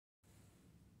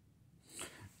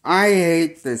I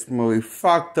hate this movie.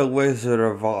 Fuck The Wizard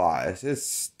of Oz. It's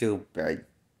stupid.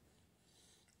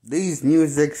 These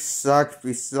music sucks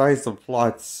besides the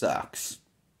plot sucks.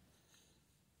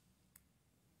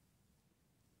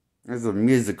 There's a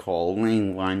musical,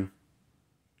 lame one.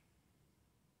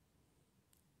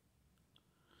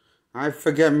 I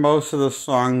forget most of the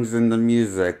songs in the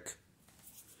music.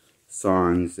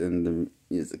 Songs in the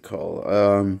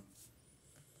musical.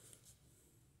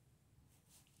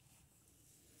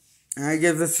 I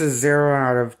give this a 0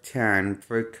 out of 10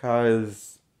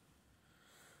 because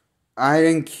I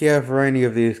didn't care for any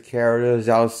of these characters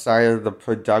outside of the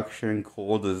production and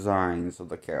cool designs of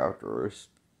the characters.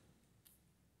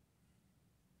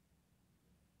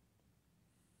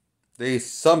 They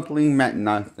simply meant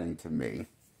nothing to me.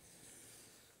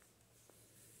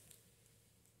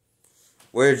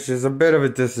 Which is a bit of a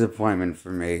disappointment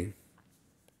for me.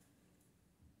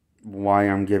 Why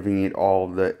I'm giving it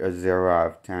all a 0 out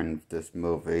of 10 for this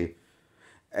movie.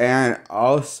 And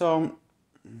also,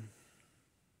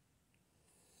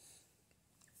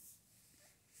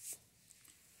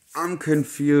 I'm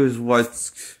confused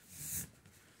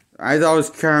I thought it was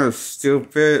kind of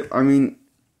stupid. I mean,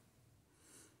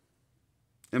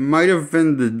 it might have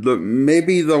been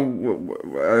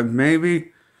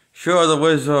sure, the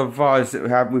Wizard of Oz.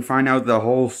 We find out the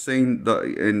whole scene,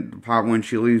 in the part when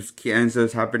she leaves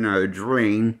Kansas, happened in a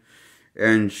dream,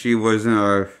 and she was in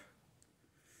had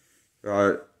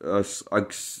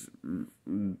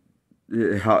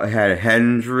a head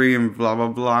injury and blah blah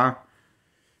blah,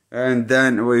 and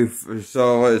then we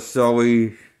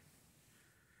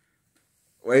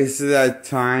wasted that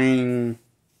time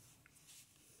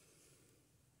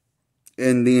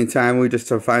in the entire movie just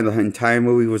to find the entire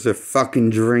movie was a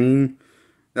fucking dream.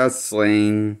 That's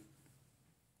lame.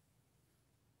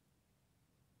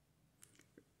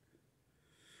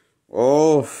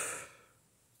 Oh,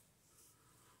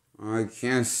 I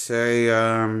can't say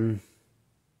I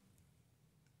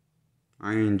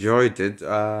enjoyed it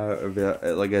a bit,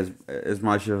 like as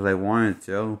much as I wanted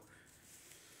to.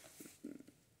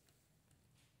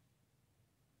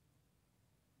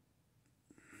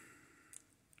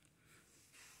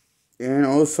 And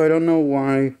also, I don't know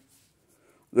why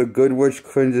the Good Witch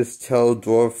couldn't just tell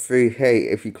Dorothy, "Hey,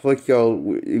 if you click your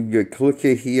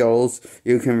heels,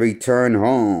 you can return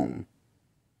home."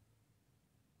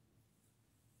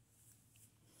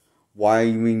 Why?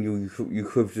 You mean you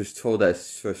could have just told that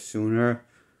sooner,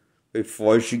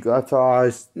 before she got to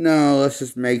Oz? No, let's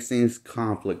just make things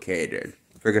complicated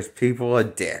because people are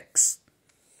dicks.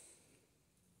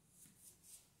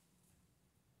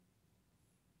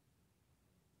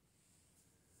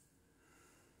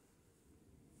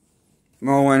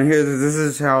 Oh, and this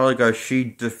is how she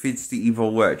defeats the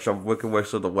evil witch of Wicked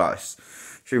Witch of the West.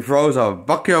 She throws a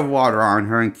bucket of water on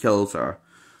her and kills her.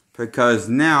 Because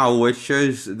now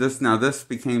this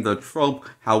became the trope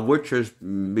how witches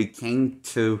became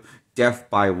to death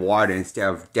by water instead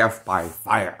of death by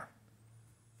fire.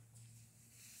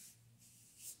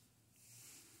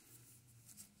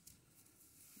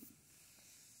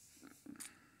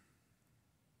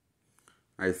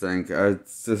 I think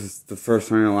this is the first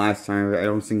time and the last time. I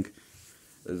don't think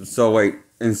so. Wait,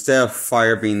 instead of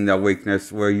fire being the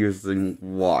weakness, we're using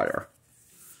water.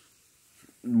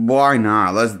 Why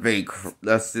not? Let's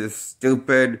this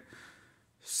stupid,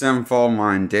 simple,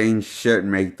 mundane shit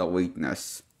make the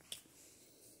weakness.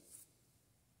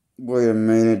 Wait a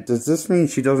minute. Does this mean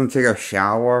she doesn't take a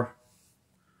shower?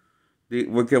 The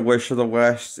Wicked Witch of the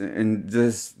West and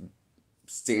just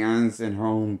stands in her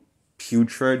own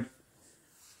putrid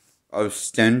of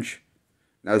stench?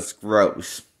 That's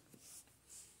gross.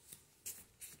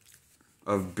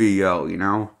 Of BO, you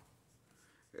know?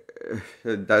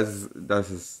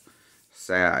 That's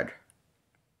sad.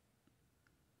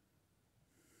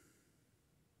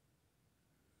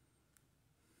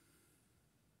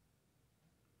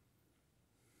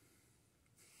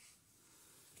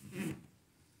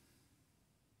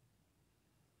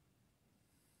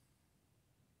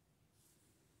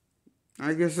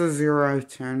 I guess a 0 out of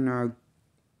 10.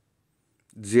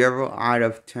 0 out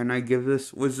of 10 I give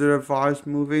this Wizard of Oz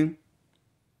movie.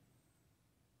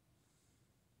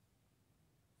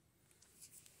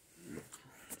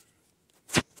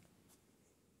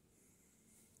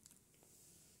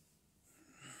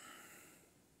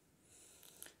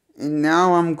 And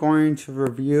now I'm going to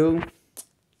review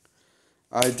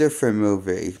a different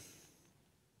movie.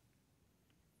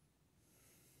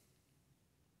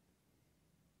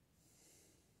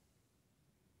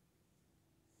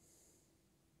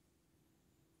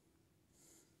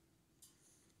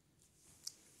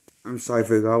 I'm sorry, I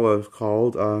forgot what it was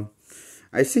called.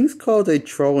 I think it's called A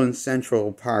Troll in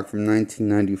Central Park from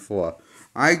 1994.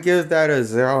 I give that a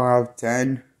 0 out of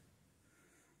 10.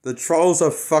 The troll's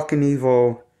a fucking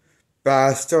evil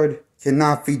bastard,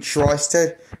 cannot be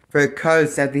trusted,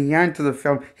 because at the end of the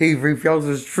film, he reveals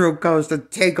his true colors to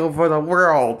take over the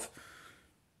world.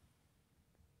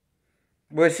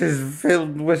 With his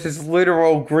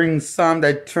literal green sun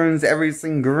that turns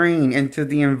everything green into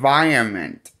the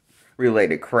environment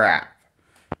related crap.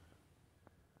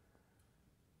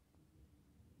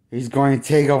 He's going to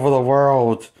take over the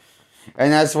world.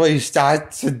 And that's what he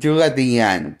starts to do at the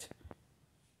end.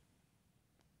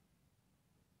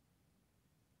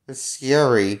 It's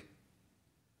scary.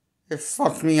 It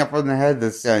fucked me up in the head,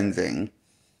 this ending.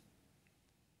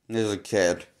 As a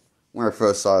kid. When I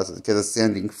first saw this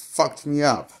ending fucked me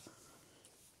up.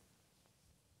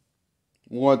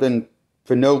 More than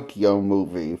Pinocchio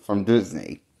movie from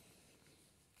Disney.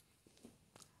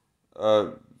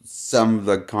 Some of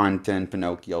the content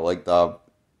Pinocchio, like the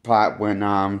part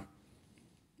when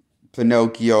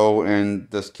Pinocchio and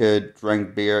this kid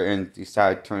drank beer and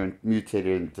decided to mutate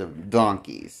into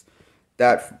donkeys.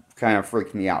 That kind of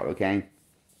freaked me out, okay?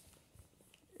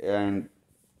 And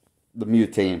the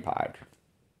mutating part.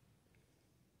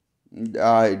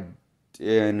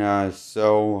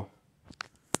 So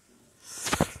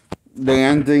the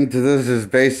ending to this is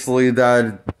basically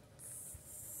that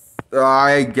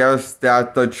I guess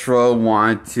that the troll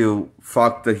wanted to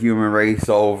fuck the human race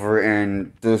over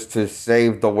and just to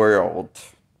save the world,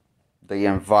 the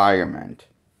environment,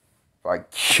 by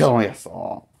killing us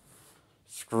all.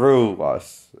 Screw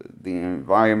us. The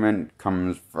environment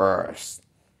comes first.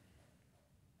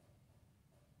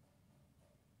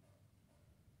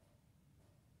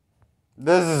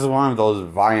 This is one of those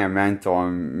environmental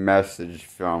message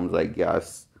films, I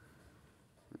guess.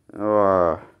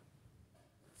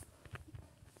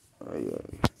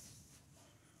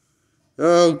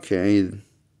 Okay.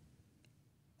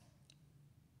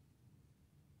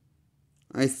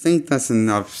 I think that's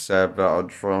enough said about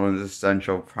Troll in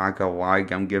Central Park. Why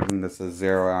I'm giving this a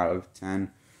 0 out of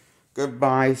 10.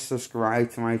 Goodbye,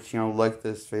 subscribe to my channel, like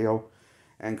this video,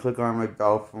 and click on my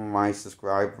bell for my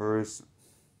subscribers.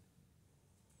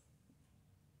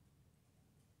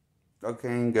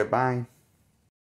 Okay, goodbye.